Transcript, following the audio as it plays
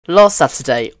Last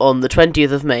Saturday, on the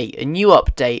 20th of May, a new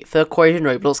update for Croydon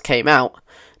ROBLOX came out,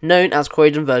 known as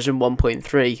Croydon version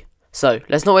 1.3. So,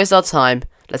 let's not waste our time,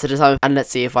 let's set a time and let's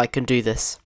see if I can do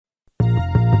this.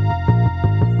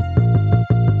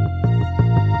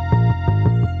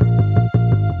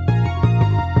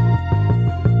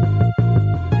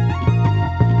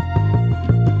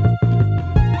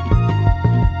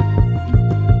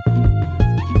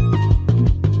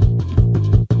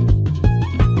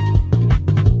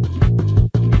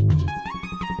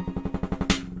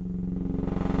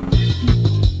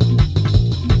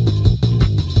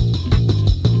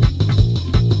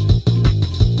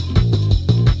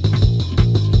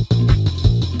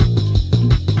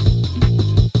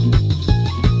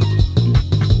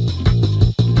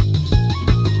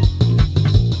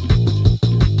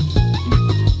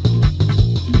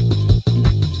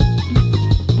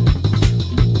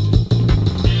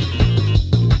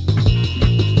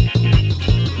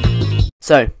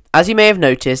 So, as you may have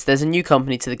noticed, there's a new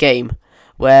company to the game,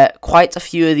 where quite a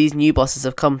few of these new buses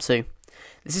have come to.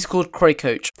 This is called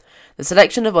Croycoach. The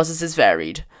selection of buses is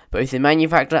varied, both in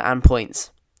manufacture and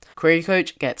points.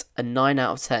 Croycoach gets a 9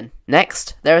 out of 10.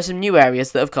 Next, there are some new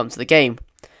areas that have come to the game.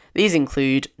 These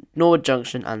include Norwood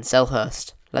Junction and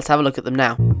Selhurst. Let's have a look at them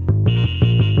now.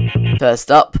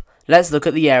 First up, let's look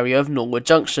at the area of Norwood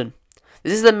Junction.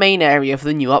 This is the main area for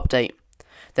the new update.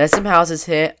 There's some houses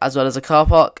here, as well as a car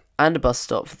park and a bus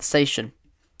stop for the station.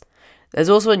 There's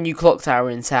also a new clock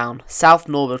tower in town, South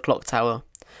Norwood Clock Tower.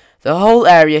 The whole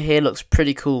area here looks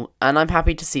pretty cool, and I'm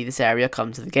happy to see this area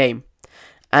come to the game.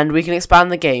 And we can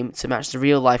expand the game to match the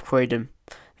real life Croydon.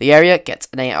 The area gets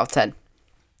an 8 out of 10.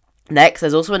 Next,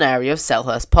 there's also an area of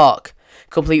Selhurst Park,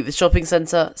 complete with shopping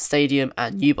centre, stadium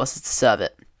and new buses to serve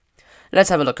it. Let's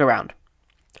have a look around.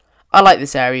 I like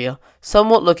this area,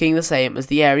 somewhat looking the same as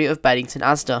the area of Beddington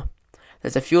Asda.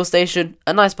 There's a fuel station,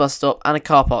 a nice bus stop and a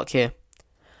car park here.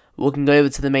 Walking over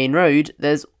to the main road,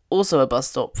 there's also a bus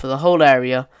stop for the whole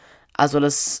area, as well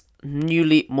as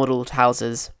newly modelled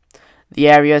houses. The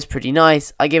area is pretty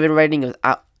nice. I give it a rating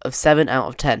of 7 out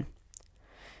of 10.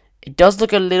 It does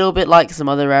look a little bit like some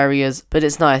other areas, but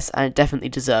it's nice and it definitely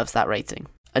deserves that rating.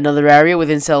 Another area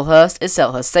within Selhurst is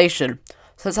Selhurst Station,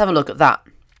 so let's have a look at that.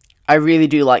 I really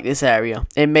do like this area.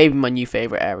 It may be my new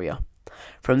favourite area.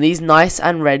 From these nice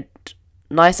and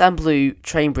blue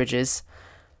train bridges,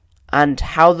 and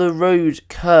how the road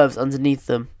curves underneath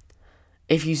them.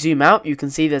 If you zoom out, you can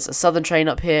see there's a southern train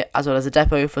up here, as well as a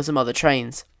depot for some other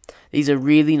trains. These are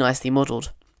really nicely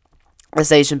modelled. The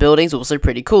station building is also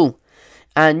pretty cool,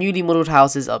 and newly modelled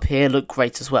houses up here look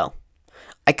great as well.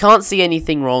 I can't see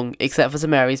anything wrong, except for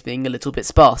some areas being a little bit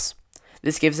sparse.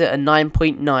 This gives it a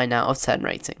 9.9 out of 10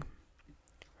 rating.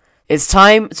 It's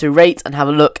time to rate and have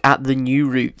a look at the new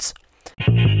routes.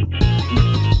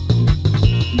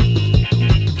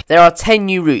 There are 10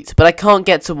 new routes, but I can't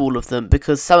get to all of them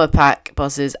because some are pack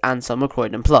buses and some are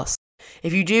Croydon Plus.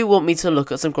 If you do want me to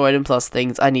look at some Croydon Plus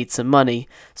things, I need some money,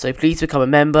 so please become a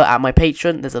member at my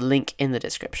Patreon. There's a link in the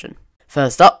description.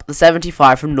 First up, the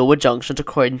 75 from Norwood Junction to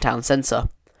Croydon Town Centre.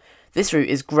 This route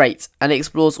is great and it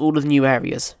explores all of the new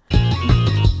areas.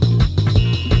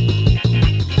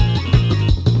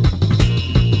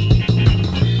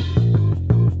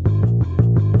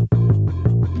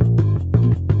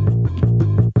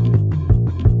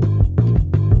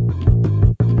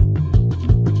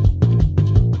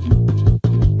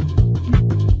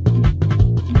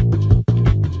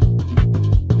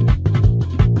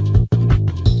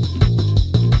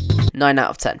 Nine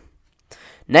out of 10.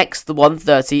 Next, the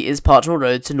 130 is Parchment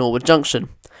Road to Norwood Junction.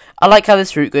 I like how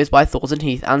this route goes by Thornton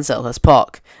Heath and Selhurst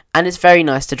Park, and it's very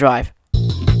nice to drive.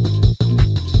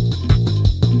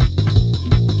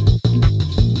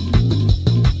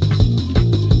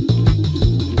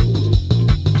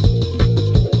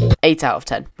 8 out of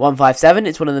 10. 157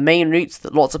 is one of the main routes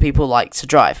that lots of people like to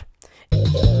drive.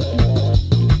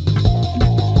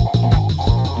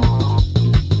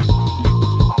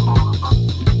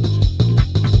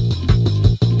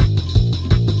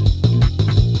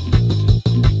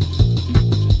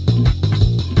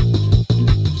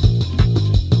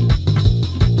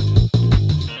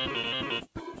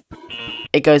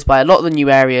 It goes by a lot of the new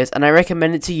areas, and I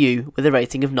recommend it to you with a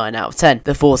rating of 9 out of 10.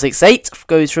 The 468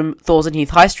 goes from Thornton Heath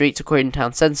High Street to Croydon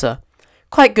Town Centre.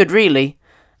 Quite good really,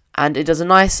 and it does a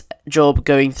nice job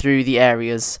going through the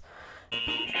areas.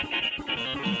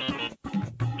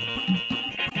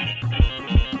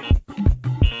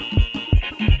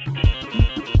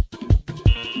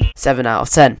 Seven out of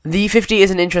 10. The 50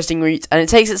 is an interesting route, and it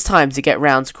takes its time to get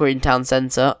round to Croydon Town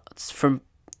Centre from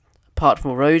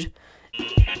Parchment Road.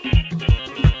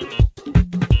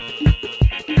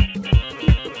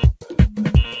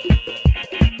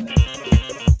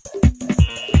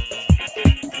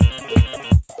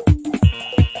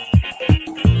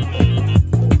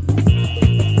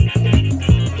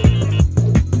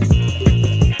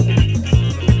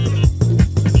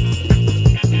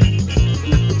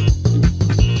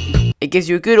 gives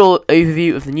you a good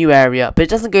overview of the new area, but it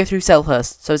doesn't go through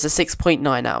Selhurst, so it's a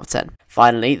 6.9 out of 10.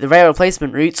 Finally, the rail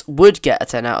replacement routes would get a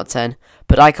 10 out of 10,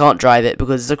 but I can't drive it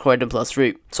because it's a Croydon Plus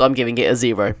route, so I'm giving it a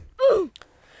 0.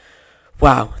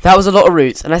 Wow, that was a lot of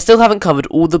routes, and I still haven't covered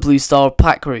all the Blue Star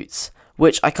pack routes,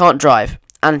 which I can't drive,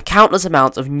 and countless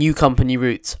amounts of new company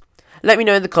routes. Let me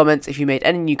know in the comments if you made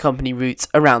any new company routes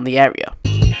around the area.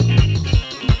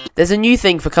 There's a new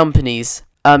thing for companies,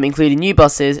 including new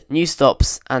buses, new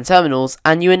stops and terminals,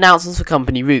 and new announcements for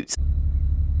company routes.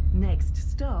 Next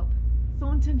stop,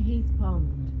 Thornton Heath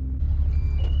Pond.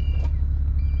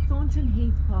 Thornton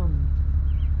Heath Pond.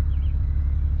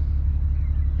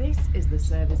 This is the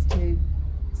service to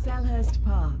Selhurst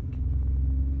Park,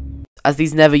 as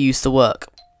these never used to work.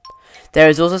 There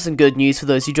is also some good news for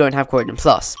those who don't have Croydon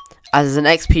Plus, as is an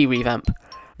XP revamp.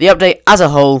 The update as a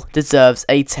whole deserves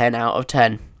a 10 out of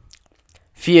 10.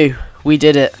 Phew, we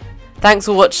did it. Thanks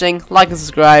for watching, like and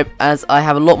subscribe, as I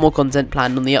have a lot more content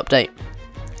planned on the update.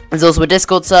 There's also a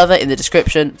Discord server in the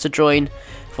description to join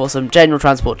for some general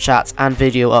transport chats and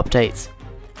video updates.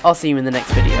 I'll see you in the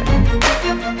next video.